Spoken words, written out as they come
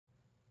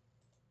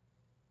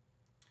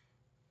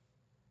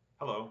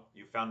Hello,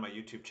 you found my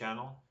YouTube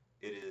channel.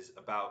 It is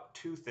about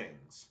two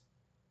things,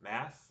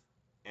 math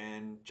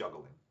and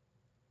juggling.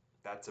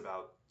 That's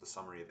about the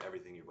summary of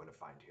everything you're going to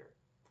find here.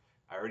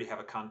 I already have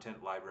a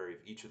content library of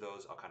each of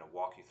those. I'll kind of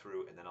walk you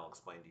through and then I'll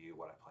explain to you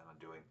what I plan on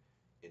doing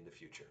in the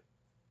future.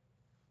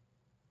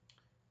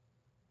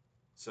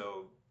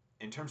 So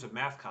in terms of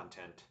math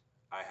content,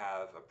 I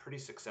have a pretty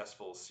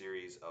successful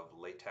series of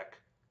LaTeX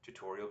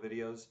tutorial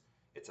videos.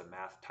 It's a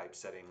math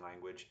typesetting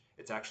language.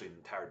 It's actually an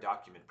entire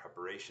document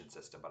preparation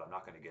system, but I'm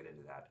not going to get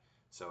into that.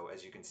 So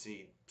as you can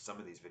see, some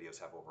of these videos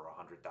have over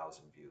 100,000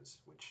 views,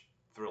 which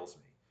thrills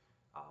me.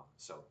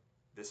 So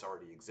this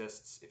already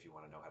exists if you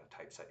want to know how to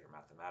typeset your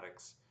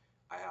mathematics.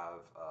 I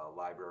have a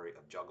library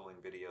of juggling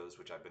videos,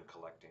 which I've been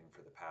collecting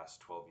for the past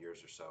 12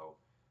 years or so.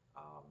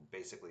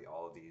 Basically,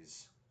 all of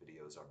these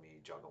videos are me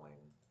juggling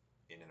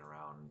in and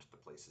around the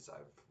places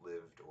I've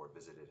lived or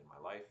visited in my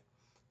life,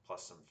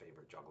 plus some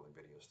favorite juggling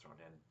videos thrown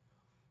in.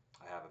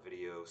 I have a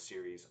video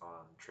series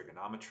on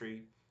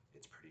trigonometry.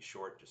 It's pretty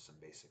short, just some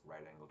basic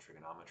right angle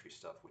trigonometry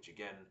stuff, which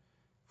again,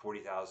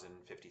 40,000,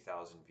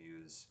 50,000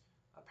 views.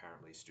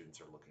 Apparently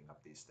students are looking up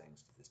these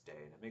things to this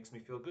day, and it makes me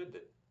feel good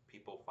that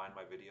people find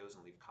my videos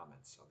and leave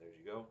comments. So there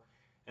you go.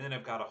 And then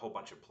I've got a whole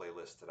bunch of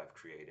playlists that I've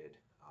created.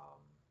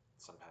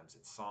 Sometimes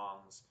it's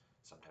songs,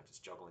 sometimes it's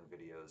juggling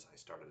videos. I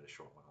started a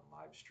short one on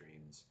live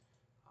streams.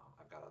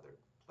 I've got other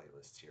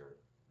playlists here,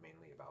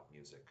 mainly about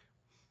music.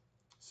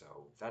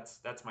 So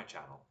that's my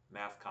channel,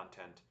 math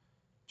content,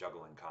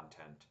 juggling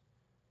content,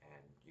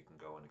 and you can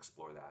go and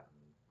explore that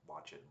and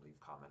watch it and leave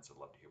comments. I'd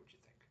love to hear what you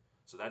think.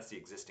 So that's the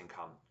existing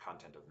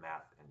content of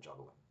math and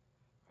juggling,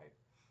 right?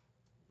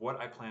 What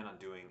I plan on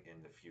doing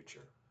in the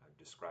future, I've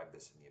described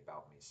this in the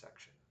About Me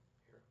section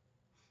here,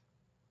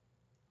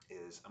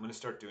 is I'm going to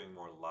start doing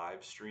more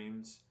live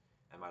streams,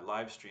 and my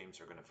live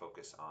streams are going to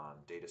focus on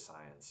data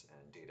science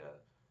and data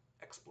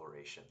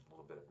exploration, a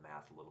little bit of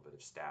math, a little bit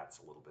of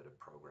stats, a little bit of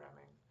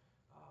programming,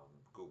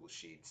 Google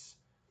Sheets,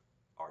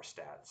 R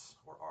stats,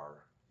 or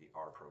R, the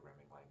R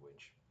programming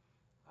language.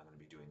 I'm going to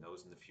be doing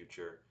those in the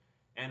future.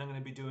 And I'm going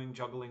to be doing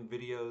juggling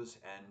videos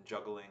and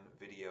juggling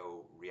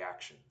video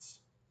reactions.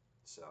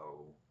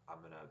 So I'm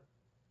going to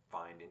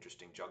find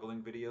interesting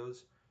juggling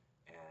videos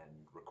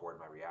and record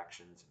my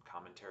reactions and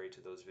commentary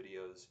to those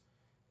videos.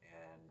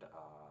 And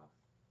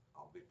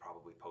I'll be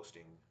probably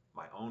posting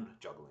my own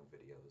juggling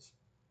videos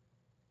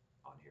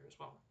on here as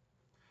well.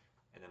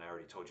 And then I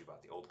already told you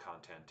about the old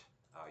content.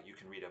 You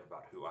can read up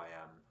about who I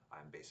am.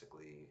 I'm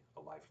basically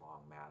a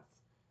lifelong math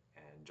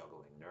and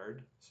juggling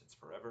nerd since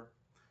forever.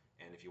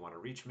 And if you want to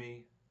reach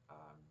me,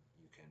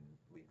 you can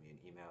leave me an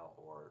email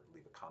or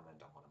leave a comment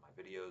on one of my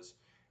videos.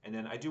 And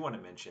then I do want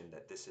to mention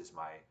that this is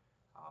my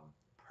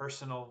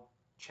personal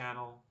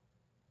channel.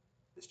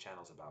 This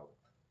channel is about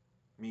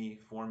me,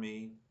 for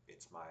me.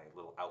 It's my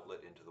little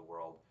outlet into the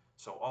world.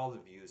 So all the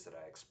views that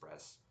I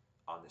express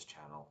on this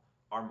channel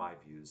are my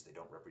views. They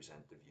don't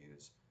represent the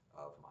views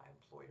of my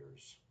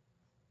employers.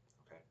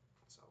 Okay,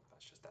 so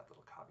that's just that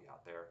little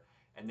caveat there.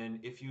 And then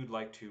if you'd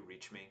like to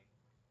reach me,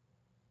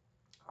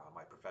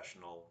 my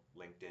professional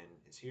LinkedIn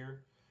is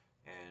here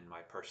and my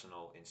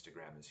personal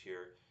Instagram is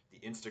here. The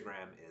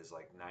Instagram is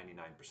like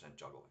 99%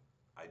 juggling.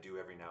 I do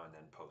every now and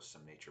then post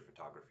some nature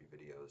photography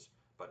videos,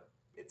 but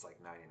it's like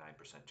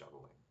 99%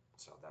 juggling.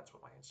 So that's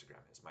what my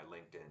Instagram is. My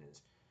LinkedIn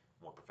is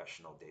more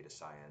professional data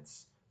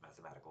science,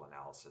 mathematical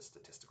analysis,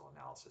 statistical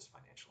analysis,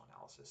 financial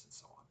analysis, and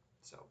so on.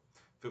 So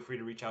feel free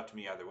to reach out to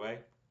me either way.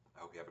 I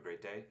hope you have a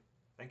great day.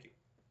 Thank you.